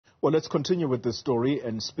Well, let's continue with this story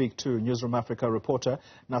and speak to Newzroom Afrika reporter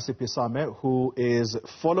Nasiphi, who is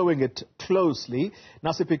following it closely.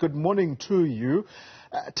 Nasiphi, good morning to you.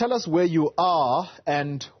 Tell us where you are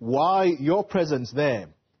and why your presence there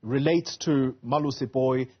relates to Malusi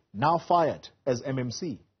Booi, now fired as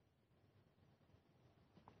MMC.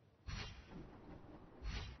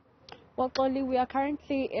 Well, Xoli, we are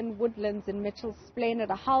currently in Woodlands in Mitchell's Plain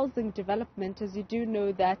at a housing development. As you do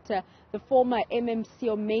know that the former MMC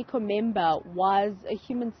or MACO member was a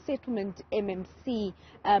human settlement MMC,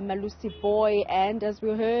 Malusi Booi, and as we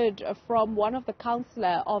heard from one of the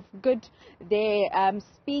councillor of Good there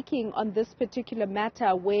speaking on this particular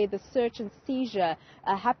matter where the search and seizure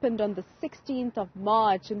happened on the 16th of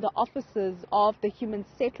March in the offices of the human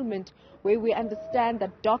settlement, where we understand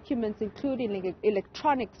that documents including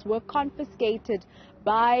electronics were confiscated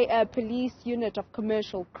by a police unit of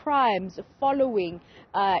commercial crimes following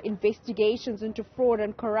investigations into fraud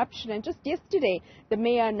and corruption. And just yesterday, the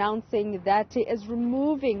mayor announcing that he is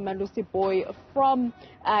removing Malusi Booi from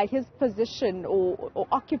his position or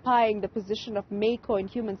occupying the position of MACO in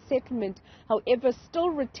human settlement, however, still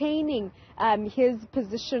retaining his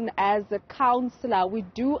position as a councillor. We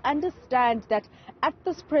do understand that at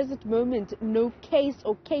this present moment, no case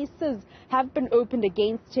or cases have been opened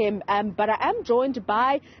against him, but I am joined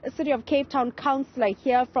by a City of Cape Town councillor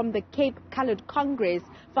here from the Cape Coloured Congress,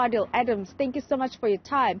 Fadil Adams. Thank you so much for your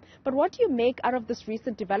time. But what do you make out of this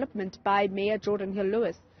recent development by Mayor Geordin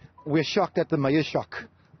Lewis? We're shocked at the mayor's shock.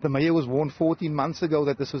 The mayor was warned 14 months ago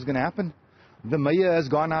that this was going to happen. The mayor has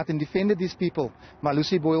gone out and defended these people.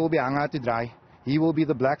 Malusi Booi will be hung out to dry. He will be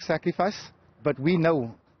the black sacrifice. But we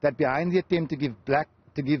know that behind the attempt to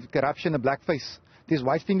give corruption a black face, there's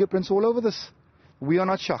white fingerprints all over this. We are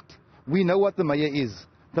not shocked. We know what the mayor is.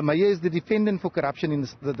 The mayor is the defendant for corruption.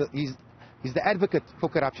 He's the advocate for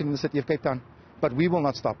corruption in the city of Cape Town. But we will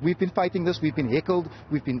not stop. We've been fighting this. We've been heckled.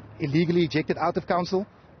 We've been illegally ejected out of council.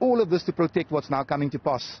 All of this to protect what's now coming to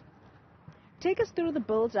pass. Take us through the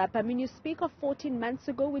build-up. I mean, you speak of 14 months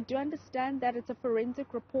ago. We do understand that it's a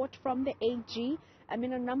forensic report from the AG. I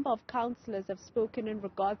mean, a number of councillors have spoken in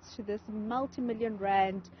regards to this multi-million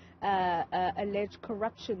rand alleged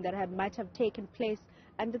corruption that might have taken place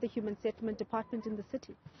under the Human Settlement Department in the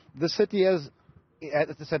city. The city has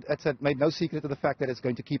made no secret of the fact that it's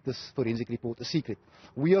going to keep this forensic report a secret.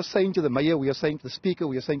 We are saying to the mayor, we are saying to the speaker,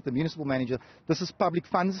 we are saying to the municipal manager, this is public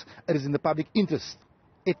funds, it is in the public interest.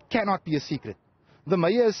 It cannot be a secret. The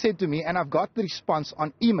mayor has said to me, and I've got the response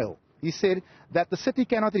on email, he said that the city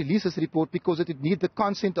cannot release this report because it would need the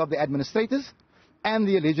consent of the administrators and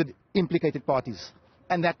the alleged implicated parties.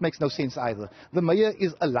 And that makes no sense either. The mayor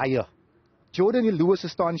is a liar. Geordin Lewis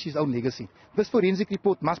has tarnished his own legacy. This forensic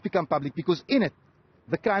report must become public because in it,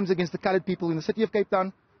 the crimes against the coloured people in the city of Cape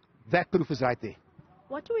Town, that proof is right there.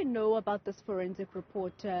 What do we know about this forensic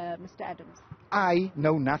report, Mr. Adams? I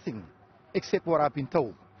know nothing except what I've been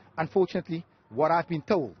told. Unfortunately, what I've been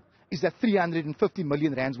told is that 350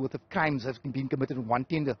 million rands worth of crimes have been committed in one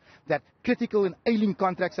tender, that critical and ailing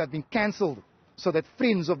contracts have been cancelled so that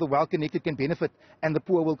friends of the well-connected can benefit and the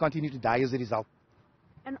poor will continue to die as a result.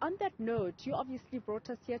 And on that note, you obviously brought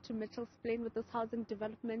us here to Mitchell's Plain with this housing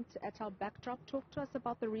development at our backdrop. Talk to us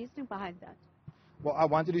about the reasoning behind that. Well, I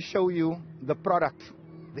wanted to show you the product,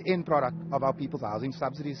 the end product of our people's housing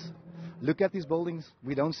subsidies. Look at these buildings.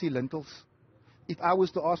 We don't see lintels. If I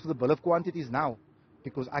was to ask for the bill of quantities now,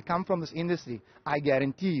 because I come from this industry, I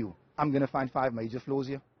guarantee you I'm going to find 5 major floors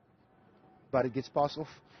here. But it gets passed off.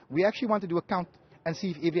 We actually want to do a count and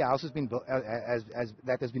see if every house has been built,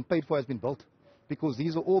 that has been paid for has been built. Because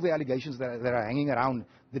these are all the allegations that are hanging around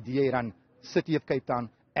the DA-run city of Cape Town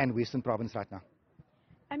and Western Province right now.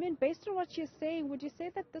 I mean, based on what you're saying, would you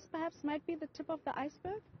say that this perhaps might be the tip of the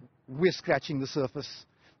iceberg? We're scratching the surface.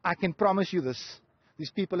 I can promise you this.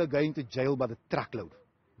 These people are going to jail by the truckload.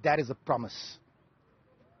 That is a promise.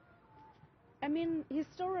 I mean, he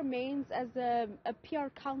still remains as a PR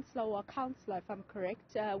councillor or a councillor, if I'm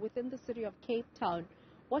correct, within the city of Cape Town.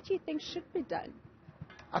 What do you think should be done?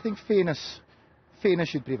 I think fairness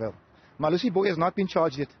should prevail. Malusi Booi has not been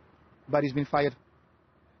charged yet, but he's been fired.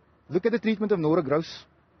 Look at the treatment of Nora Gross.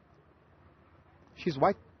 She's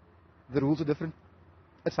white. The rules are different.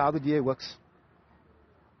 That's how the DA works.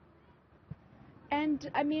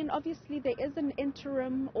 And, I mean, obviously there is an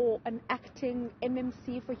interim or an acting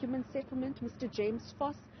MMC for human settlement, Mr. James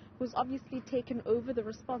Foss, who's obviously taken over the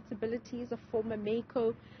responsibilities of former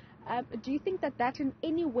MACO. Do you think that in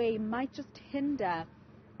any way might just hinder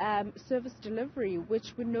service delivery,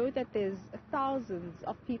 which we know that there's thousands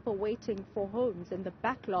of people waiting for homes in the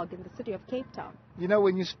backlog in the city of Cape Town. You know,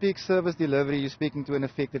 when you speak service delivery, you're speaking to an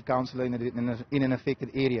affected councillor in an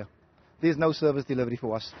affected area. There's no service delivery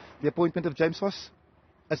for us. The appointment of James Voss,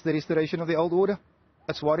 it's the restoration of the old order.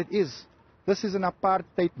 That's what it is. This is an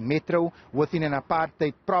apartheid metro within an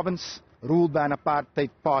apartheid province ruled by an apartheid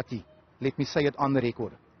party. Let me say it on the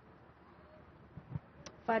record.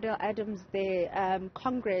 Fadel Adams, the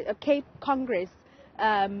Cape Congress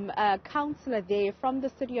councillor there from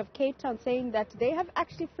the city of Cape Town, saying that they have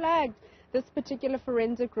actually flagged this particular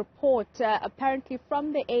forensic report, apparently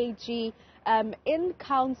from the AG in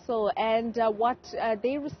council, and what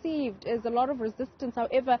they received is a lot of resistance.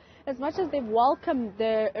 However, as much as they've welcomed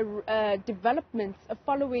the developments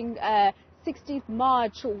following 16th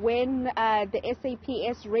March when the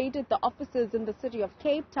SAPS raided the offices in the city of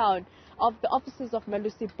Cape Town of the offices of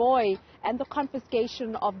Malusi Booi and the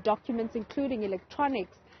confiscation of documents including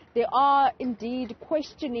electronics, they are indeed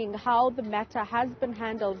questioning how the matter has been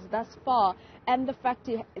handled thus far and the fact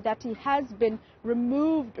that he has been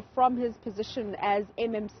removed from his position as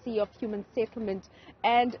MMC of Human Settlement.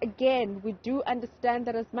 And again, we do understand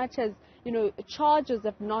that as much as, you know, charges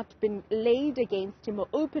have not been laid against him or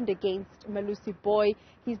opened against Malusi Booi,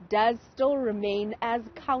 he does still remain as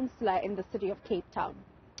councillor in the city of Cape Town.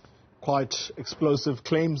 Quite explosive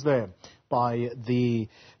claims there by the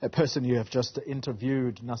person you have just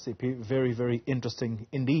interviewed, Nasiphi. Very, very interesting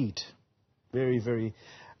indeed. Very, very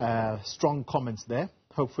strong comments there.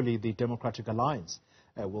 Hopefully the Democratic Alliance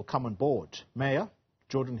will come on board. Mayor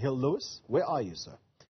Geordin Hill Lewis, where are you, sir?